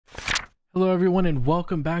Hello everyone and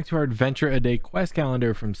welcome back to our Adventure a Day quest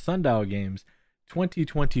calendar from Sundial Games.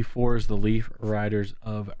 2024 is the Leaf Riders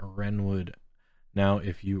of Wrenwood. Now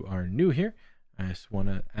if you are new here, I just want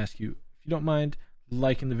to ask you if you don't mind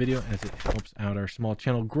liking the video, as it helps out our small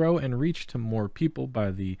channel grow and reach to more people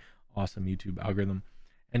by the awesome YouTube algorithm.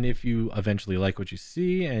 And if you eventually like what you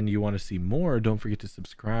see and you want to see more, don't forget to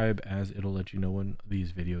subscribe, as it'll let you know when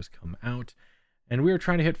these videos come out. And we are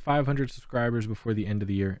trying to hit 500 subscribers before the end of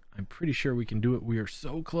the year. I'm pretty sure we can do it. We are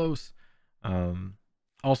so close.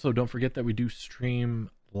 Also, don't forget that we do stream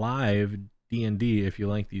live D&D if you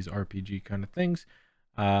like these RPG kind of things,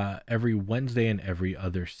 every Wednesday and every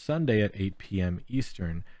other Sunday at 8 p.m.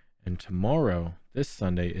 Eastern. And tomorrow, this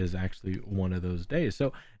Sunday, is actually one of those days.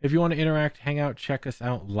 So if you want to interact, hang out, check us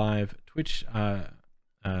out live,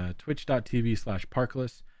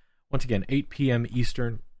 twitch.tv/Parkless. Once again, 8 p.m.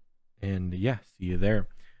 Eastern. And yeah, see you there.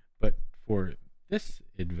 But for this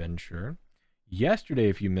adventure, yesterday,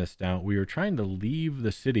 if you missed out, we were trying to leave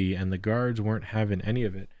the city and the guards weren't having any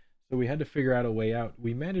of it. So we had to figure out a way out.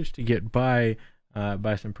 We managed to get by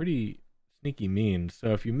some pretty sneaky means.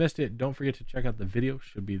 So if you missed it, don't forget to check out the video.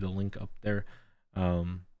 Should be the link up there.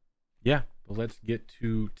 Yeah, but let's get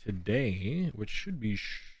to today, which should be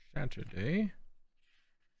Saturday.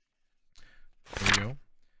 There we go.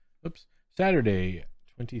 Oops. Saturday,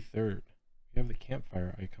 23rd. We have the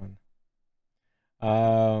campfire icon.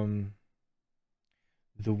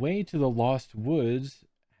 The way to the Lost Woods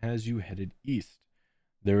has you headed east.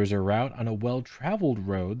 There is a route on a well-traveled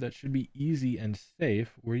road that should be easy and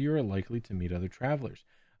safe, where you are likely to meet other travelers.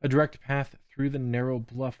 A direct path through the narrow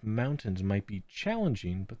bluff mountains might be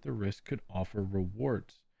challenging, but the risk could offer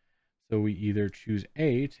rewards. So we either choose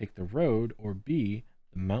A, take the road, or B,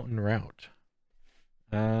 the mountain route.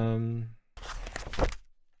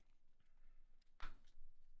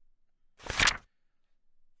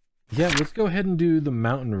 Yeah, let's go ahead and do the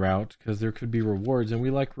mountain route, because there could be rewards, and we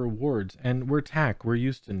like rewards. And we're TAK, we're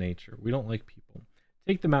used to nature. We don't like people.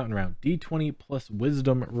 Take the mountain route. D20 plus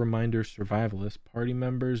wisdom reminder survivalist. Party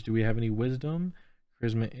members, do we have any wisdom?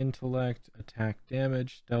 Charisma, intellect, attack,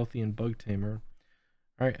 damage, stealthy, and bug tamer.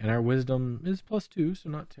 All right, and our wisdom is +2, so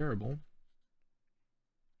not terrible.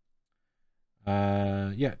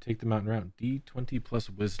 Yeah, take the mountain route. D20 plus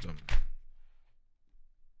wisdom.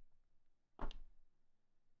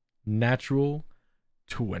 Natural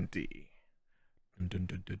 20. Dun,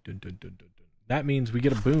 dun, dun, that means we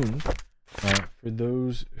get a boon. For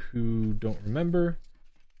those who don't remember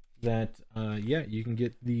that, yeah, you can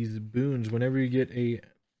get these boons whenever you get a,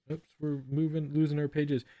 oops, we're losing our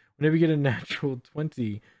pages. Whenever you get a natural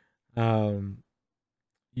 20,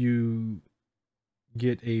 you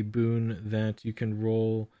get a boon that you can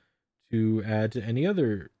roll to add to any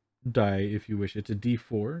other die if you wish. It's a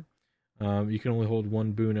D4. You can only hold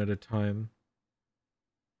one boon at a time.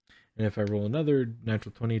 And if I roll another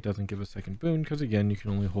natural 20, it doesn't give a second boon, because again, you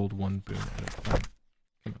can only hold one boon at a time.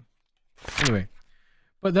 Come on. Anyway,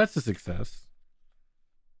 but that's a success.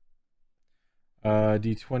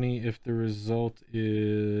 D20 if the result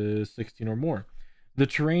is 16 or more. The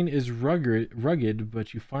terrain is rugged,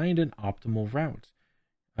 but you find an optimal route.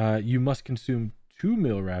 You must consume 2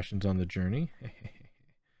 meal rations on the journey.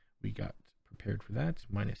 We got prepared for that.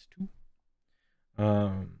 -2.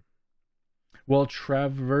 While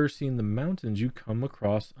traversing the mountains, you come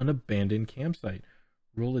across an abandoned campsite.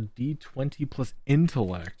 Roll a D20 plus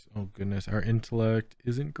intellect. Oh goodness, our intellect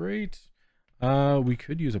isn't great. We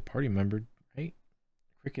could use a party member, right?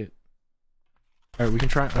 Cricket. All right, we can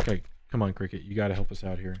try. Okay, come on, Cricket. You got to help us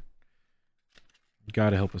out here. You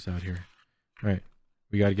got to help us out here. All right,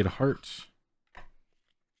 we got to get a heart.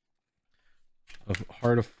 A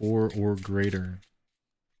heart of 4 or greater.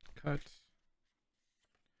 Cut.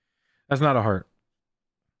 That's not a heart.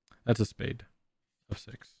 That's a spade of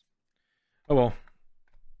 6. Oh well.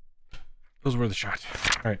 Those were the shot.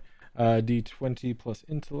 All right. D20 plus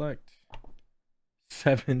intellect.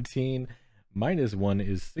 17. -1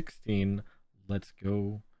 is 16. Let's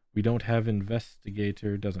go. We don't have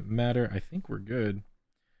investigator. Doesn't matter. I think we're good.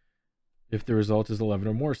 If the result is 11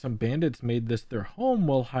 or more, some bandits made this their home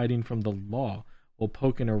while hiding from the law. While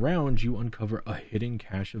poking around, you uncover a hidden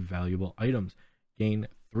cache of valuable items. Gain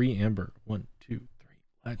 3 amber. 1, 2, 3.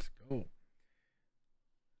 Let's go.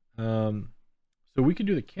 So we could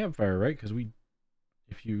do the campfire, right? Because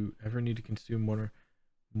if you ever need to consume one or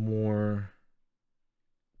more,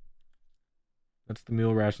 that's the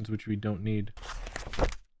meal rations, which we don't need.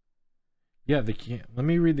 Yeah, let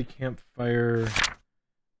me read the campfire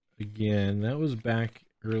again. That was back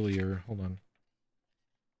earlier. Hold on.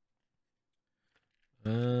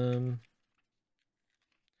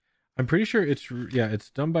 I'm pretty sure it's, yeah, it's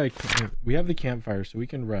done by, we have the campfire so we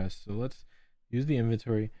can rest. So let's use the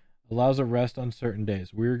inventory. Allows a rest on certain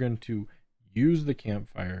days. We're going to use the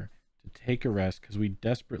campfire to take a rest because we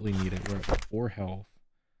desperately need it. We're at 4 health.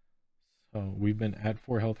 So we've been at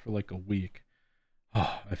 4 health for like a week.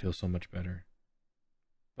 Oh, I feel so much better.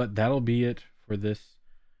 But that'll be it for this.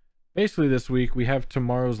 Basically this week. We have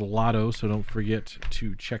tomorrow's lotto, so don't forget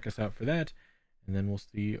to check us out for that. And then we'll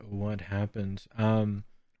see what happens.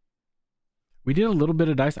 We did a little bit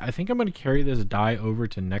of dice. I think I'm going to carry this die over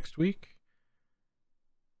to next week.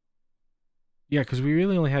 Yeah, because we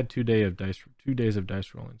really only had 2 days of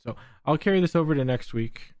dice rolling. So I'll carry this over to next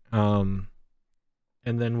week. And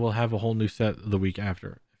then we'll have a whole new set the week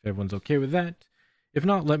after, if everyone's okay with that. If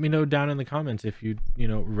not, let me know down in the comments if you'd,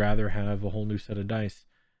 rather have a whole new set of dice.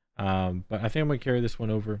 But I think I'm going to carry this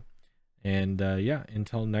one over. And yeah,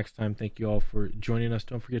 until next time, thank you all for joining us.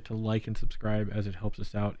 Don't forget to like and subscribe as it helps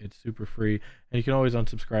us out. It's super free. And you can always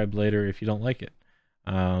unsubscribe later if you don't like it.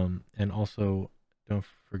 And also, don't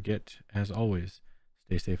forget, as always,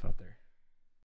 stay safe out there.